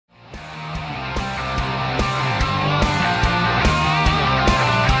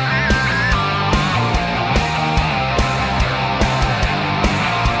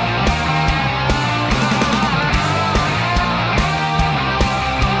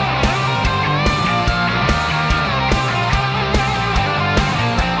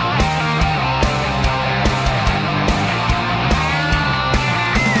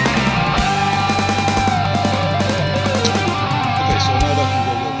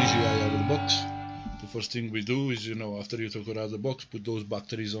first thing we do is, after you took it out of the box, put those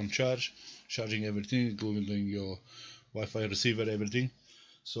batteries on charging everything, including your Wi-Fi receiver, everything.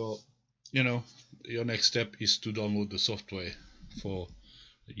 So, your next step is to download the software for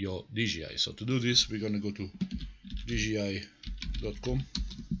your DJI. So to do this, we're going to go to DJI.com.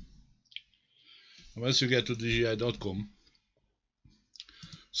 And once you get to DJI.com,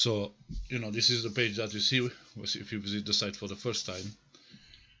 so this is the page that you see if you visit the site for the first time.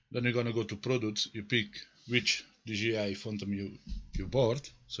 Then you're going to go to products, you pick which DJI Phantom you bought,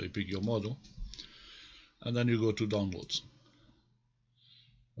 so you pick your model, and then you go to downloads.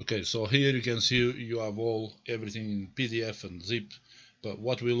 Okay, so here you can see you have everything in PDF and zip, but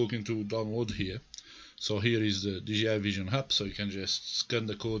what we're looking to download here, so here is the DJI Vision app, so you can just scan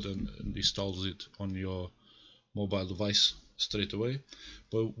the code and install it on your mobile device straight away.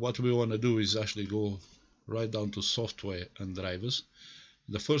 But what we want to do is actually go right down to software and drivers.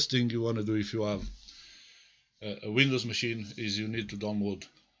 The first thing you want to do if you have a Windows machine is you need to download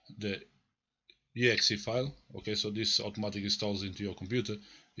the exe file. Okay, so this automatically installs into your computer.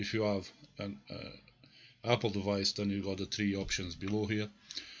 If you have an Apple device, then you got the 3 options below here.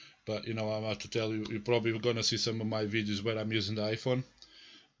 But I have to tell you, you're probably gonna see some of my videos where I'm using the iPhone,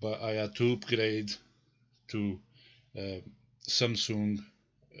 but I had to upgrade to Samsung,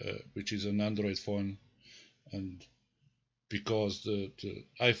 which is an Android phone, and because the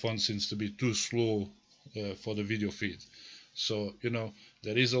iPhone seems to be too slow for the video feed. So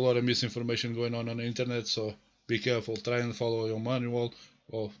there is a lot of misinformation going on the internet, so be careful. Try and follow your manual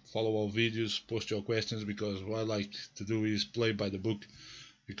or follow our videos, post your questions, because what I like to do is play by the book,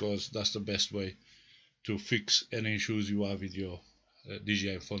 because that's the best way to fix any issues you have with your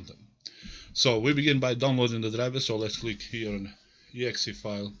DJI Phantom. So we begin by downloading the driver, so let's click here on exe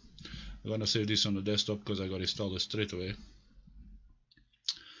file. I'm going to save this on the desktop because I got to install it straight away.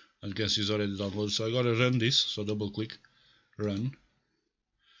 As you can see, it's already downloaded, so I got to run this, so double click, run,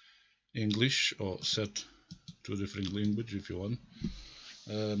 English, or set to a different language if you want.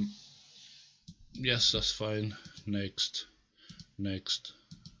 Yes, that's fine. Next,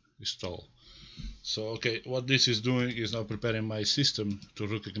 install. So okay, what this is doing is now preparing my system to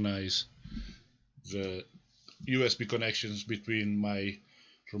recognize the USB connections between my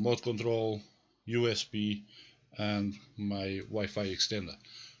remote control, USB, and my Wi-Fi extender.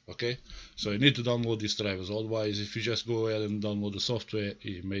 Okay, so you need to download these drivers, otherwise if you just go ahead and download the software,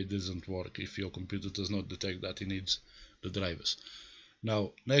 it doesn't work if your computer does not detect that it needs the drivers.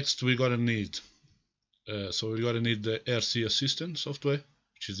 Now next we're gonna need the RC Assistant software,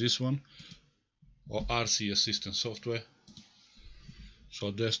 which is this one, or RC Assistant software.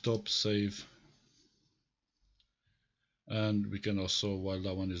 So desktop, save, and we can also, while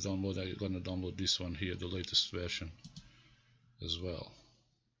that one is downloaded, I'm gonna download this one here, the latest version as well.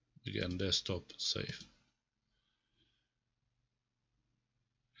 Again, desktop, save.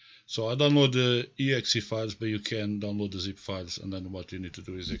 So I download the exe files, but you can download the zip files, and then what you need to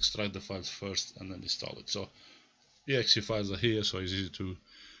do is extract the files first and then install it. So exe files are here, so it's easy to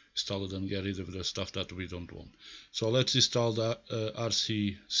install it and get rid of the stuff that we don't want. So let's install the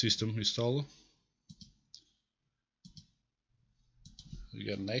RC system installer.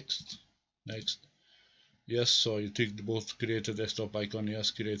 Again, next. Yes, so you tick both create a desktop icon,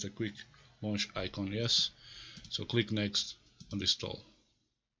 yes, create a quick launch icon, yes. So click next and install.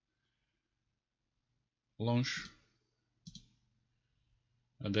 Launch.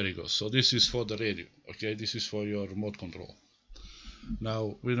 And there you go. So this is for the radio, okay, this is for your remote control.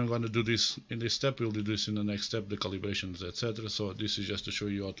 Now we're not going to do this in this step, we'll do this in the next step, the calibrations, etc. So this is just to show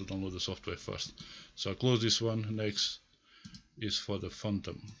you how to download the software first. So I close this one. Next is for the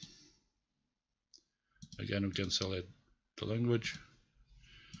Phantom. Again, we can select the language.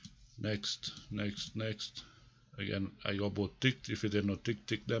 Next. Again, I got both ticked. If you did not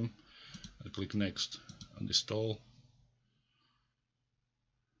tick them. I click next and install.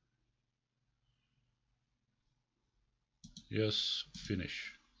 Yes,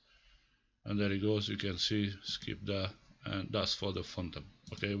 finish. And there it goes. You can see, skip that, and that's for the Phantom.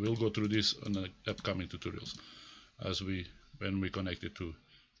 Okay, we'll go through this in the upcoming tutorials when we connect it to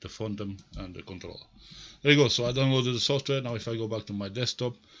the Phantom and the controller. There you go. So I downloaded the software. Now if I go back to my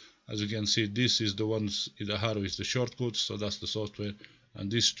desktop, as you can see, this is the ones in the arrow is the shortcuts, so that's the software,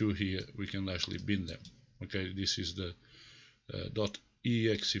 and these two here we can actually bin them. Okay, this is the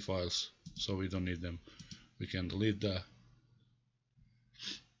 .exe files, so we don't need them. We can delete that.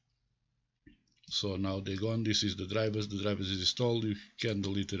 So now they're gone. This is the drivers. The drivers is installed. You can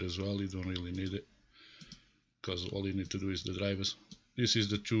delete it as well. You don't really need it because all you need to do is the drivers. This is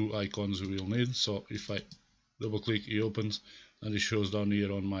the two icons we will need. So if I double click, it opens and it shows down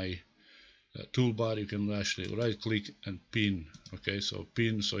here on my toolbar, you can actually right click and pin. Okay, so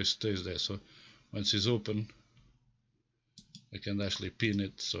pin so it stays there. So once it's open, I can actually pin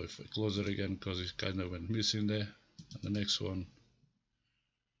it. So if I close it again, because it kind of went missing there, and the next one,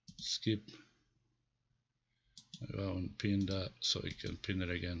 skip. I won't pin that, so you can pin it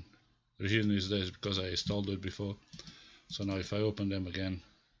again. The reason is this because I installed it before. So now if I open them again,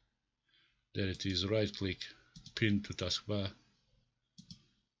 there it is, right click, pin to taskbar,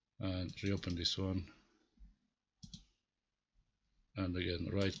 and reopen this one, and again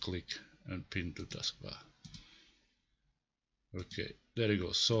right click and pin to taskbar. Okay, there you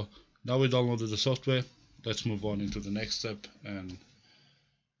go. So now we downloaded the software. Let's move on into the next step and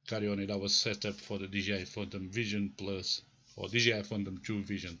carry on with our setup for the DJI Phantom Vision Plus or DJI Phantom 2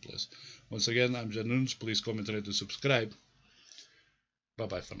 Vision Plus. Once again, I'm Januns. Please comment, rate, and subscribe. Bye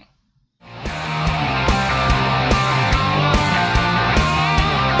bye for now.